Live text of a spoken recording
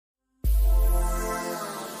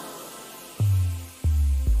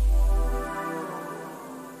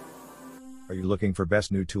Are you looking for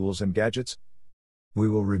best new tools and gadgets? We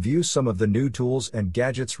will review some of the new tools and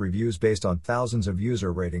gadgets reviews based on thousands of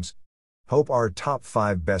user ratings. Hope our top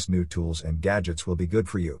 5 best new tools and gadgets will be good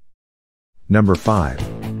for you. Number 5.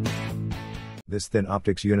 This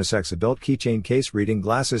ThinOptics unisex adult keychain case reading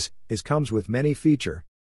glasses comes with many features,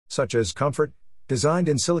 such as comfort. Designed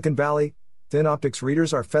in Silicon Valley, ThinOptics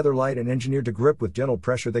readers are feather light and engineered to grip with gentle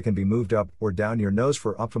pressure that can be moved up or down your nose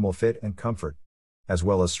for optimal fit and comfort. As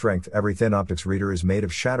well as strength, every ThinOptics reader is made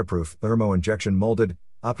of shatterproof, thermo-injection molded,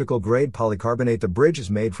 optical-grade polycarbonate. The bridge is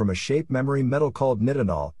made from a shape memory metal called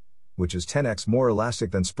nitinol, which is 10x more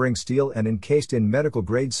elastic than spring steel and encased in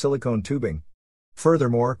medical-grade silicone tubing.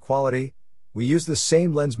 Furthermore, quality. We use the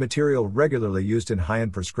same lens material regularly used in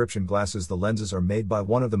high-end prescription glasses. The lenses are made by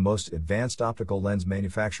one of the most advanced optical lens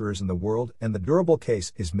manufacturers in the world, and the durable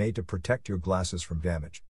case is made to protect your glasses from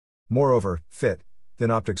damage. Moreover, fit.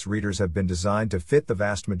 ThinOptics readers have been designed to fit the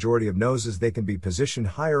vast majority of noses. They can be positioned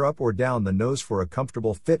higher up or down the nose for a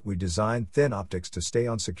comfortable fit. We designed ThinOptics to stay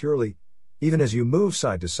on securely, even as you move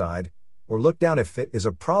side to side, or look down if fit is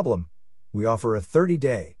a problem. We offer a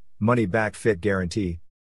 30-day, money-back fit guarantee.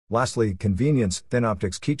 Lastly, convenience.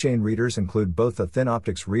 ThinOptics keychain readers include both the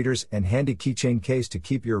ThinOptics readers and handy keychain case to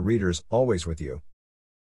keep your readers always with you.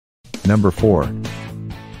 Number 4.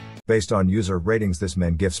 Based on user ratings, this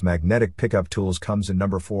Men Gifts magnetic pickup tools comes in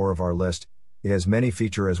number 4 of our list. It has many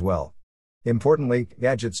features as well. Importantly,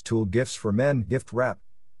 gadgets, tool gifts for men, gift wrap,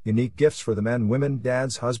 unique gifts for the men, women,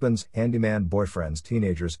 dads, husbands, handyman, boyfriends,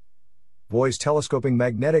 teenagers. Boys, telescoping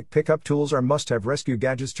magnetic pickup tools are must-have. Rescue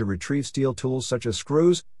gadgets to retrieve steel tools such as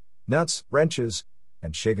screws, nuts, wrenches,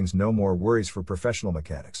 and shavings. No more worries for professional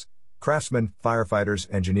mechanics, craftsmen, firefighters,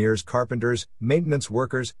 engineers, carpenters, maintenance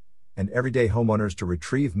workers, and everyday homeowners to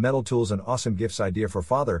retrieve metal tools. An awesome gifts idea for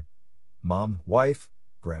father, mom, wife,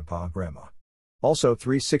 grandpa, grandma. Also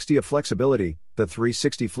 360 of flexibility. The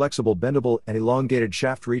 360 flexible, bendable, and elongated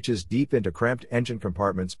shaft reaches deep into cramped engine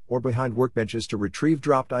compartments or behind workbenches to retrieve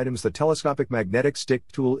dropped items. The telescopic magnetic stick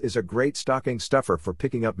tool is a great stocking stuffer for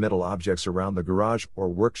picking up metal objects around the garage or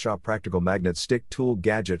workshop. Practical magnet stick tool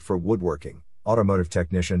gadget for woodworking, automotive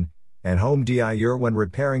technician, and home DIY when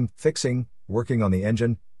repairing, fixing, working on the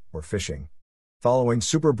engine, or fishing. Following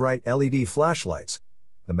super bright LED flashlights.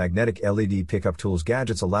 The magnetic LED pickup tools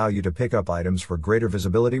gadgets allow you to pick up items for greater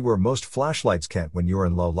visibility where most flashlights can't when you're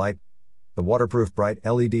in low light. The waterproof bright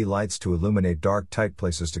LED lights to illuminate dark, tight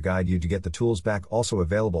places to guide you to get the tools back. Also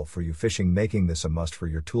available for you fishing, making this a must for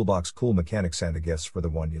your toolbox. Cool mechanic Santa gifts for the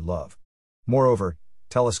one you love. Moreover,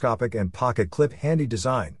 telescopic and pocket clip handy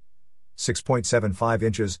design. 6.75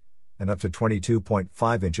 inches and up to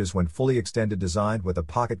 22.5 inches when fully extended, designed with a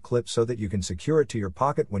pocket clip so that you can secure it to your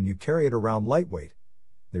pocket when you carry it around. Lightweight.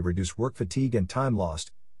 They reduce work fatigue and time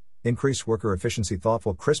lost. Increase worker efficiency.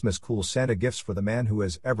 Thoughtful Christmas cool Santa gifts for the man who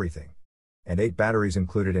has everything. And 8 batteries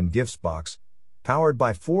included in gifts box. Powered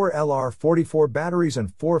by 4 LR44 batteries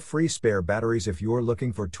and 4 free spare batteries. If you're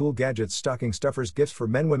looking for tool gadgets, stocking stuffers, gifts for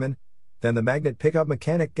men, women, then the magnet pickup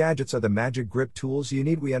mechanic gadgets are the magic grip tools you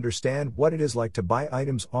need. We understand what it is like to buy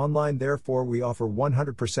items online, therefore we offer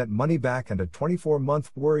 100% money back and a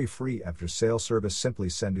 24-month worry-free after-sale service. Simply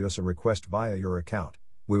send us a request via your account.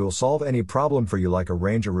 We will solve any problem for you, like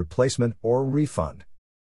arrange a replacement or refund.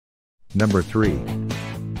 Number 3.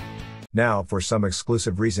 Now, for some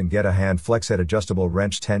exclusive reason, GETUHAND Flexhead adjustable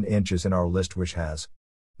wrench 10 inches in our list, which has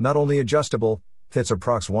not only adjustable, fits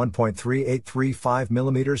approx 1.3835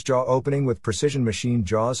 mm jaw opening with precision machine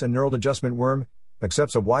jaws and knurled adjustment worm,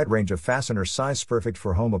 accepts a wide range of fastener size, perfect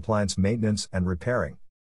for home appliance maintenance and repairing.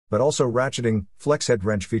 But also ratcheting. Flexhead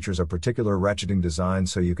wrench features a particular ratcheting design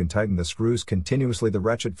so you can tighten the screws continuously. The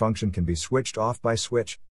ratchet function can be switched off by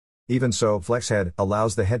switch. Even so, Flexhead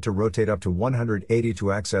allows the head to rotate up to 180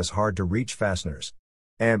 to access hard to reach fasteners.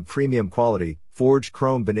 And premium quality, forged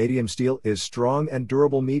chrome vanadium steel is strong and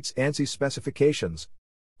durable, meets ANSI specifications.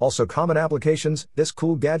 Also common applications. This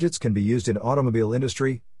cool gadgets can be used in automobile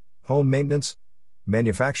industry, home maintenance,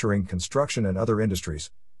 manufacturing, construction, and other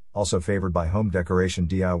industries. Also favored by home decoration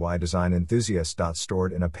DIY design enthusiasts.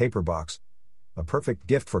 Stored in a paper box. A perfect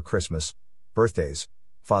gift for Christmas, birthdays,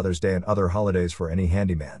 Father's Day, and other holidays for any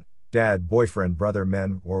handyman, dad, boyfriend, brother,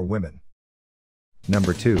 men or women.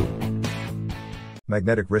 Number 2.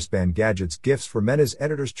 Magnetic wristband gadgets gifts for men is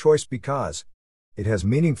editor's choice because it has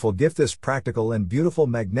meaningful gift. This practical and beautiful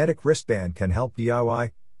magnetic wristband can help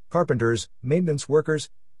DIY, carpenters, maintenance workers,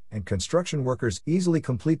 and construction workers easily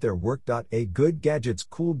complete their work. A good gadgets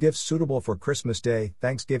cool gifts suitable for Christmas Day,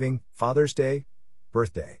 Thanksgiving, Father's Day,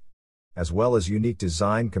 birthday. As well as unique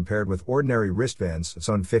design compared with ordinary wristbands. Its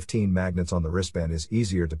own 15 magnets on the wristband is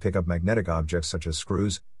easier to pick up magnetic objects such as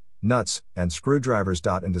screws, nuts, and screwdrivers.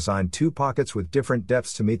 And design 2 pockets with different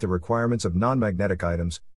depths to meet the requirements of non-magnetic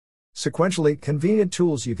items. Sequentially convenient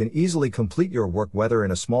tools you can easily complete your work whether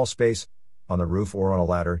in a small space, on the roof or on a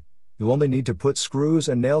ladder. You'll only need to put screws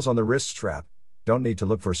and nails on the wrist strap. Don't need to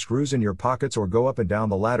look for screws in your pockets or go up and down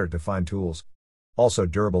the ladder to find tools. Also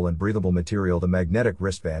durable and breathable material. The magnetic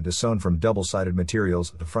wristband is sewn from double-sided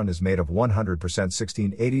materials. The front is made of 100%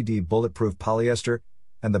 1680D bulletproof polyester,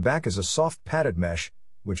 and the back is a soft padded mesh,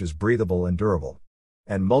 which is breathable and durable.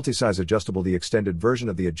 And multi-size adjustable. The extended version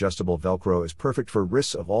of the adjustable Velcro is perfect for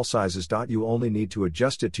wrists of all sizes. You only need to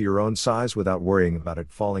adjust it to your own size without worrying about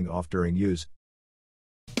it falling off during use.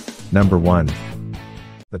 Number 1.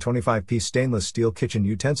 The 25-piece stainless steel kitchen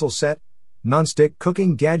utensil set, non-stick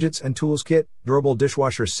cooking gadgets and tools kit, durable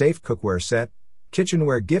dishwasher-safe cookware set,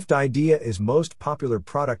 kitchenware gift idea is most popular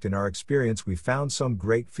product in our experience. We found some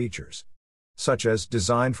great features, such as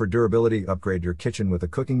designed for durability. Upgrade your kitchen with a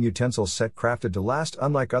cooking utensil set crafted to last.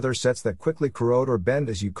 Unlike other sets that quickly corrode or bend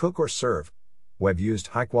as you cook or serve, we've used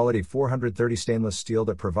high-quality 430 stainless steel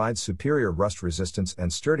that provides superior rust resistance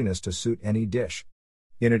and sturdiness to suit any dish.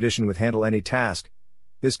 In addition, with handle any task,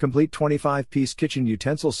 this complete 25-piece kitchen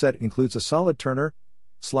utensil set includes a solid turner,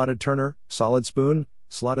 solid spoon,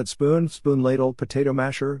 slotted spoon, spoon ladle, potato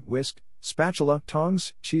masher, whisk, spatula,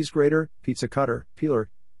 tongs, cheese grater, pizza cutter, peeler,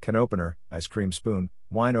 can opener, ice cream spoon,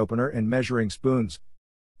 wine opener, and measuring spoons.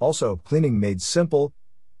 Also, cleaning made simple.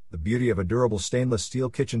 The beauty of a durable stainless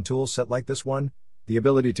steel kitchen tool set like this one, the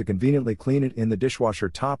ability to conveniently clean it in the dishwasher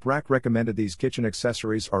top rack. Recommended. These kitchen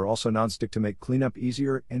accessories are also non-stick to make cleanup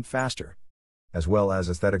easier and faster, as well as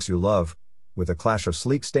aesthetics you love. With a clash of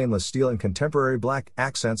sleek stainless steel and contemporary black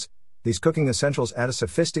accents, these cooking essentials add a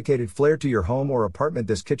sophisticated flair to your home or apartment.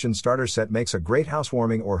 This kitchen starter set makes a great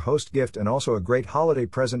housewarming or host gift and also a great holiday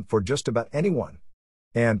present for just about anyone.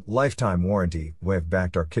 And lifetime warranty. We've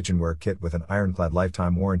backed our kitchenware kit with an ironclad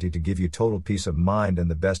lifetime warranty to give you total peace of mind and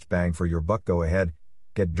the best bang for your buck. Go ahead,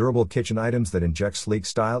 get durable kitchen items that inject sleek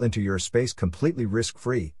style into your space completely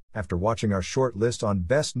risk-free. After watching our short list on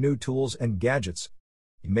best new tools and gadgets,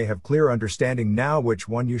 you may have clear understanding now which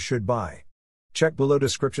one you should buy. Check below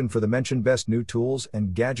description for the mentioned best new tools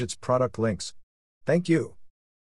and gadgets product links. Thank you.